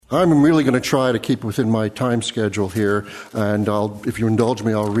I'm really going to try to keep within my time schedule here, and if you indulge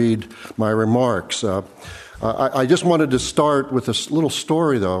me, I'll read my remarks. I just wanted to start with a little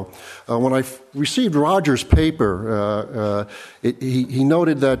story, though. When I received Roger's paper, he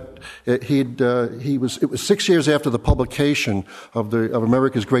noted that it was 6 years after the publication of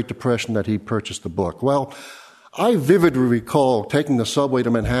America's Great Depression that he purchased the book. Well, I vividly recall taking the subway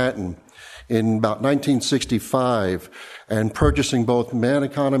to Manhattan in about 1965 and purchasing both Man,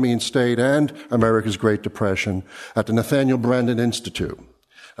 Economy, and State and America's Great Depression at the Nathaniel Branden Institute.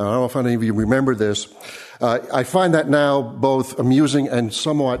 I don't know if any of you remember this. I find that now both amusing and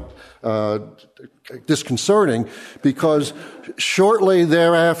somewhat disconcerting because shortly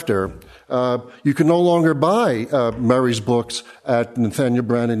thereafter, you can no longer buy Murray's books at the Nathaniel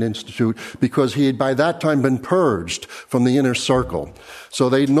Branden Institute because he had by that time been purged from the inner circle. So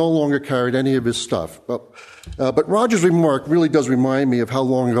they no longer carried any of his stuff. But Roger's remark really does remind me of how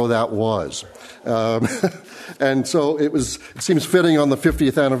long ago that was. And so it seems fitting on the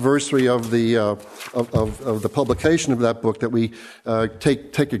 50th anniversary of the publication of that book that we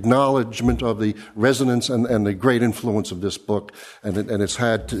take acknowledgement of the resonance and the great influence of this book and it's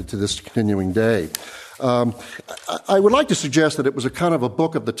had to this continuing day. I would like to suggest that it was a kind of a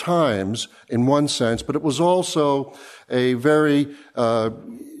book of the times in one sense, but it was also a very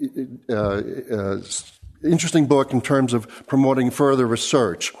interesting book in terms of promoting further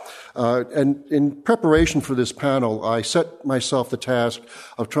research. And in preparation for this panel, I set myself the task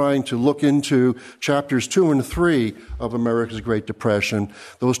of trying to look into chapters 2 and 3 of America's Great Depression,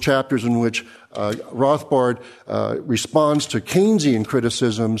 those chapters in which Rothbard responds to Keynesian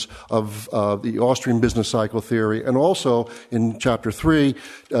criticisms of the Austrian business cycle theory, and also in chapter 3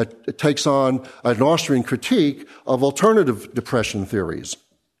 it takes on an Austrian critique of alternative depression theories.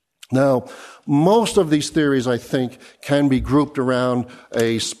 Now, most of these theories, I think, can be grouped around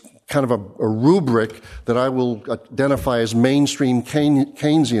a kind of a rubric that I will identify as mainstream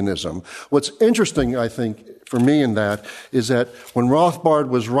Keynesianism. What's interesting, I think, for me in that is that when Rothbard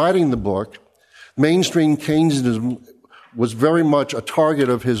was writing the book, mainstream Keynesianism was very much a target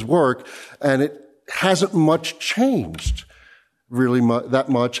of his work, and it hasn't much changed really that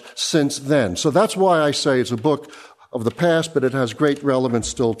much since then. So that's why I say it's a book of the past, but it has great relevance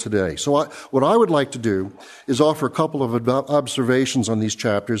still today. So what I would like to do is offer a couple of observations on these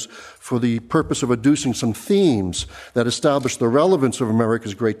chapters for the purpose of adducing some themes that establish the relevance of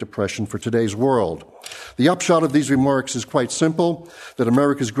America's Great Depression for today's world. The upshot of these remarks is quite simple, that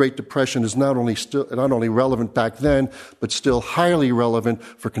America's Great Depression is not only relevant back then, but still highly relevant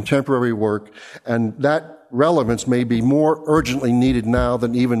for contemporary work, and that relevance may be more urgently needed now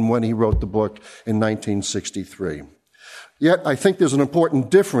than even when he wrote the book in 1963. Yet, I think there's an important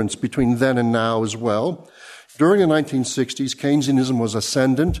difference between then and now as well. During the 1960s, Keynesianism was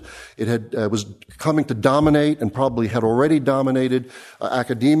ascendant. It was coming to dominate and probably had already dominated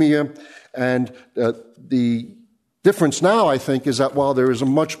academia. And the difference now, I think, is that while there is a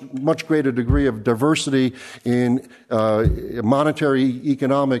much greater degree of diversity in monetary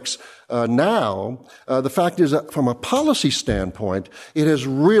economics now, the fact is that from a policy standpoint, it has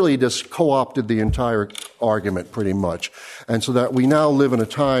really just co-opted the entire argument pretty much. And so that we now live in a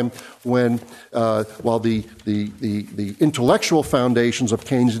time when, while the intellectual foundations of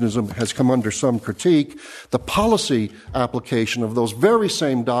Keynesianism has come under some critique, the policy application of those very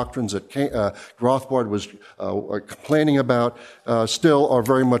same doctrines that Rothbard was complaining about still are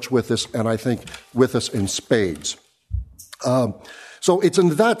very much with us, and I think with us in spades. So it's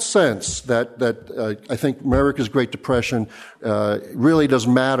in that sense that I think America's Great Depression really does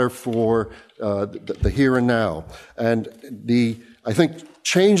matter for the here and now. And I think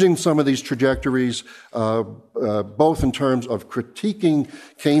changing some of these trajectories, both in terms of critiquing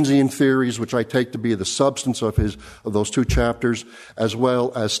Keynesian theories, which I take to be the substance of those two chapters, as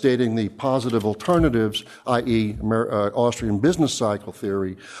well as stating the positive alternatives, i.e., Austrian business cycle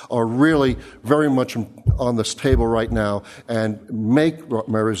theory, are really very much on this table right now and make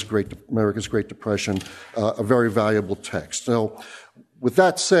America's Great Depression a very valuable text. So, with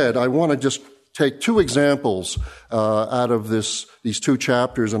that said, I want to just take two examples out of these two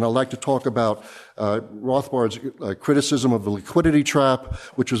chapters, and I'd like to talk about Rothbard's criticism of the liquidity trap,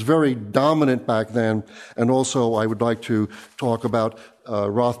 which was very dominant back then, and also I would like to talk about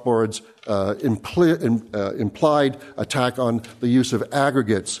Rothbard's implied attack on the use of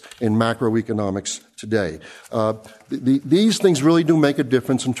aggregates in macroeconomics today. These things really do make a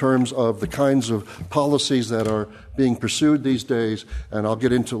difference in terms of the kinds of policies that are being pursued these days, and I'll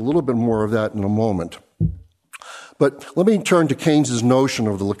get into a little bit more of that in a moment. But let me turn to Keynes's notion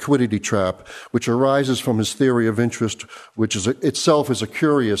of the liquidity trap, which arises from his theory of interest, which is itself is a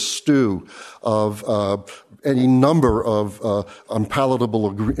curious stew of any number of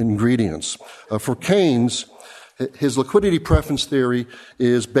unpalatable ingredients. For Keynes, his liquidity preference theory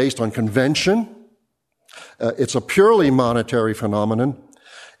is based on convention. It's a purely monetary phenomenon.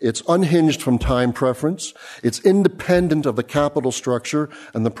 It's unhinged from time preference. It's independent of the capital structure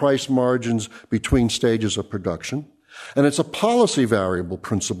and the price margins between stages of production. And it's a policy variable,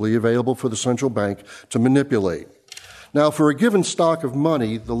 principally available for the central bank to manipulate. Now, for a given stock of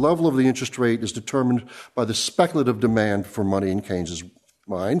money, the level of the interest rate is determined by the speculative demand for money in Keynes's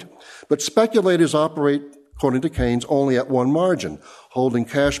mind. But speculators operate, according to Keynes, only at one margin, holding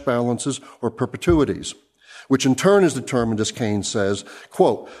cash balances or perpetuities, which in turn is determined, as Keynes says,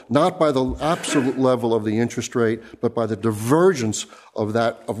 quote, not by the absolute level of the interest rate, but by the divergence of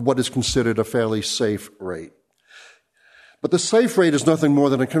what is considered a fairly safe rate. But the safe rate is nothing more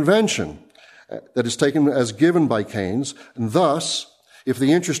than a convention that is taken as given by Keynes, and thus, if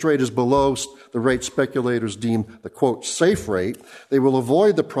the interest rate is below the rate speculators deem the, quote, safe rate, they will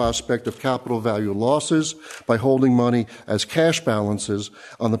avoid the prospect of capital value losses by holding money as cash balances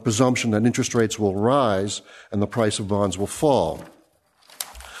on the presumption that interest rates will rise and the price of bonds will fall.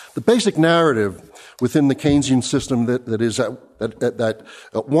 The basic narrative within the Keynesian system that is that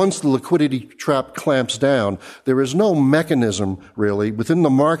once the liquidity trap clamps down, there is no mechanism, really, within the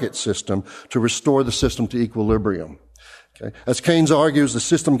market system to restore the system to equilibrium. Okay. As Keynes argues, the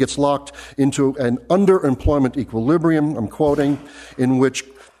system gets locked into an underemployment equilibrium, I'm quoting, in which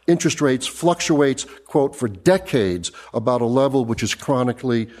interest rates fluctuates, quote, for decades about a level which is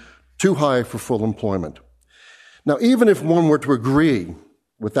chronically too high for full employment. Now, even if one were to agree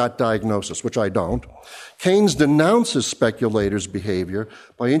with that diagnosis, which I don't, Keynes denounces speculators' behavior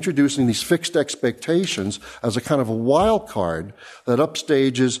by introducing these fixed expectations as a kind of a wild card that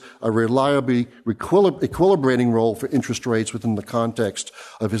upstages a reliably equilibrating role for interest rates within the context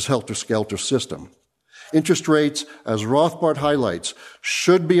of his helter-skelter system. Interest rates, as Rothbard highlights,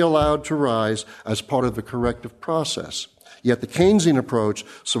 should be allowed to rise as part of the corrective process. Yet the Keynesian approach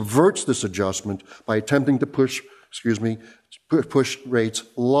subverts this adjustment by attempting to push rates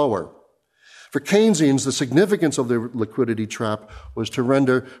lower. For Keynesians, the significance of the liquidity trap was to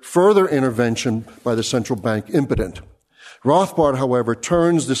render further intervention by the central bank impotent. Rothbard, however,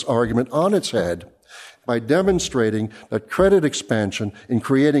 turns this argument on its head by demonstrating that credit expansion in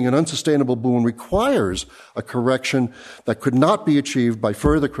creating an unsustainable boom requires a correction that could not be achieved by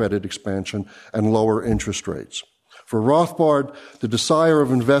further credit expansion and lower interest rates. For Rothbard, the desire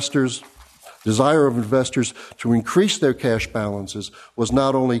of investors to increase their cash balances was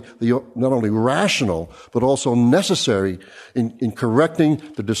not only rational, but also necessary in correcting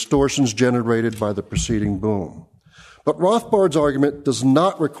the distortions generated by the preceding boom. But Rothbard's argument does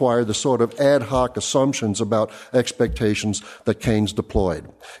not require the sort of ad hoc assumptions about expectations that Keynes deployed.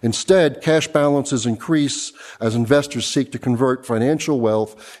 Instead, cash balances increase as investors seek to convert financial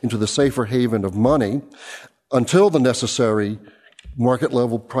wealth into the safer haven of money until the necessary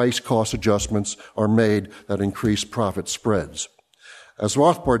market-level price-cost adjustments are made that increase profit spreads. As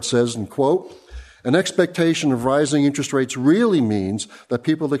Rothbard says, and quote, an expectation of rising interest rates really means that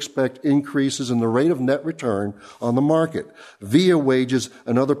people expect increases in the rate of net return on the market via wages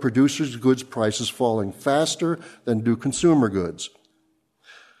and other producers' goods prices falling faster than do consumer goods.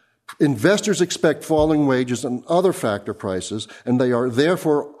 Investors expect falling wages and other factor prices, and they are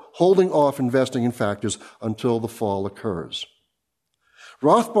therefore holding off investing in factors until the fall occurs.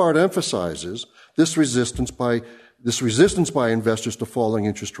 Rothbard emphasizes this resistance by investors to falling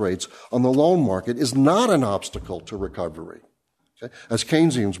interest rates on the loan market is not an obstacle to recovery, okay, as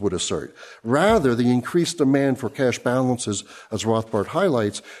Keynesians would assert. Rather, the increased demand for cash balances, as Rothbard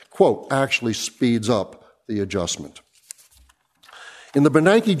highlights, quote, actually speeds up the adjustment. In the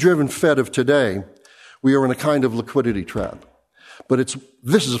Bernanke-driven Fed of today, we are in a kind of liquidity trap. But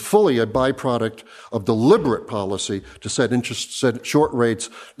this is fully a byproduct of deliberate policy to set short rates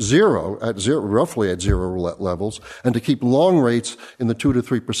roughly at zero levels, and to keep long rates in the 2 to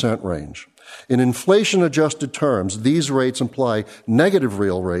 3% range. In inflation-adjusted terms, these rates imply negative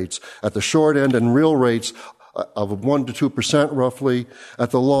real rates at the short end and real rates of 1 to 2% roughly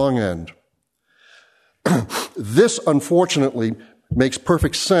at the long end. This, unfortunately, makes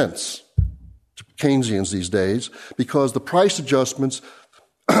perfect sense to Keynesians these days, because the price adjustments,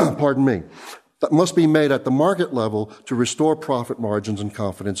 that must be made at the market level to restore profit margins and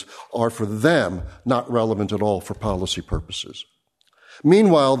confidence are for them not relevant at all for policy purposes.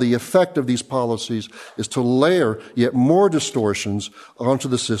 Meanwhile, the effect of these policies is to layer yet more distortions onto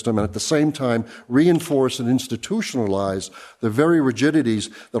the system and at the same time reinforce and institutionalize the very rigidities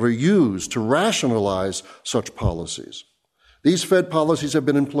that are used to rationalize such policies. These Fed policies have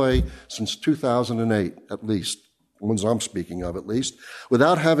been in play since 2008, at least, the ones I'm speaking of at least,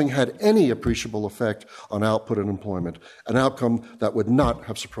 without having had any appreciable effect on output and employment, an outcome that would not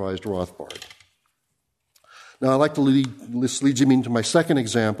have surprised Rothbard. Now, I'd like to this leads me into my second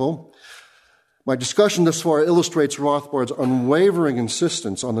example. My discussion thus far illustrates Rothbard's unwavering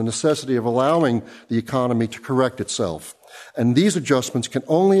insistence on the necessity of allowing the economy to correct itself. And these adjustments can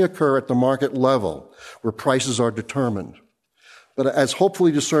only occur at the market level, where prices are determined. But as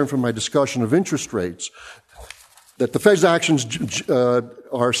hopefully discerned from my discussion of interest rates, that the Fed's actions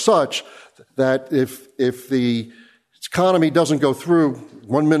are such that if the economy doesn't go through,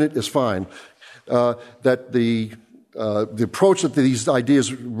 1 minute is fine. That the approach that these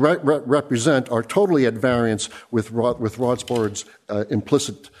ideas represent are totally at variance with Rothbard's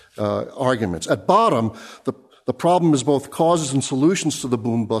implicit arguments. At bottom, the problem is both causes and solutions to the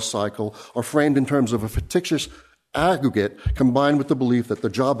boom-bust cycle are framed in terms of a fictitious aggregate combined with the belief that the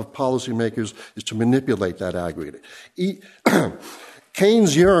job of policymakers is to manipulate that aggregate.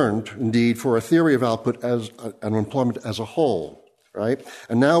 Keynes yearned, indeed, for a theory of output and employment as a whole, right?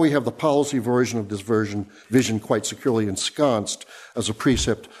 And now we have the policy version of this vision quite securely ensconced as a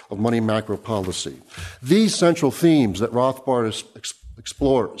precept of money macro policy. These central themes that Rothbard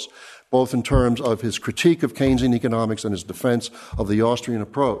explores, both in terms of his critique of Keynesian economics and his defense of the Austrian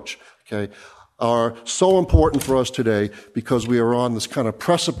approach, okay, are so important for us today because we are on this kind of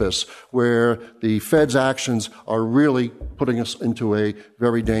precipice where the Fed's actions are really putting us into a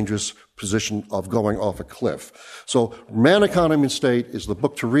very dangerous position of going off a cliff. So Man, Economy, and State is the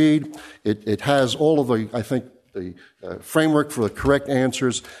book to read. It has all of the, I think, the framework for the correct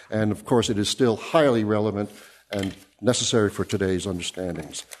answers, and of course it is still highly relevant and necessary for today's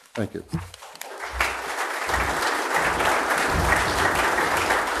understandings. Thank you.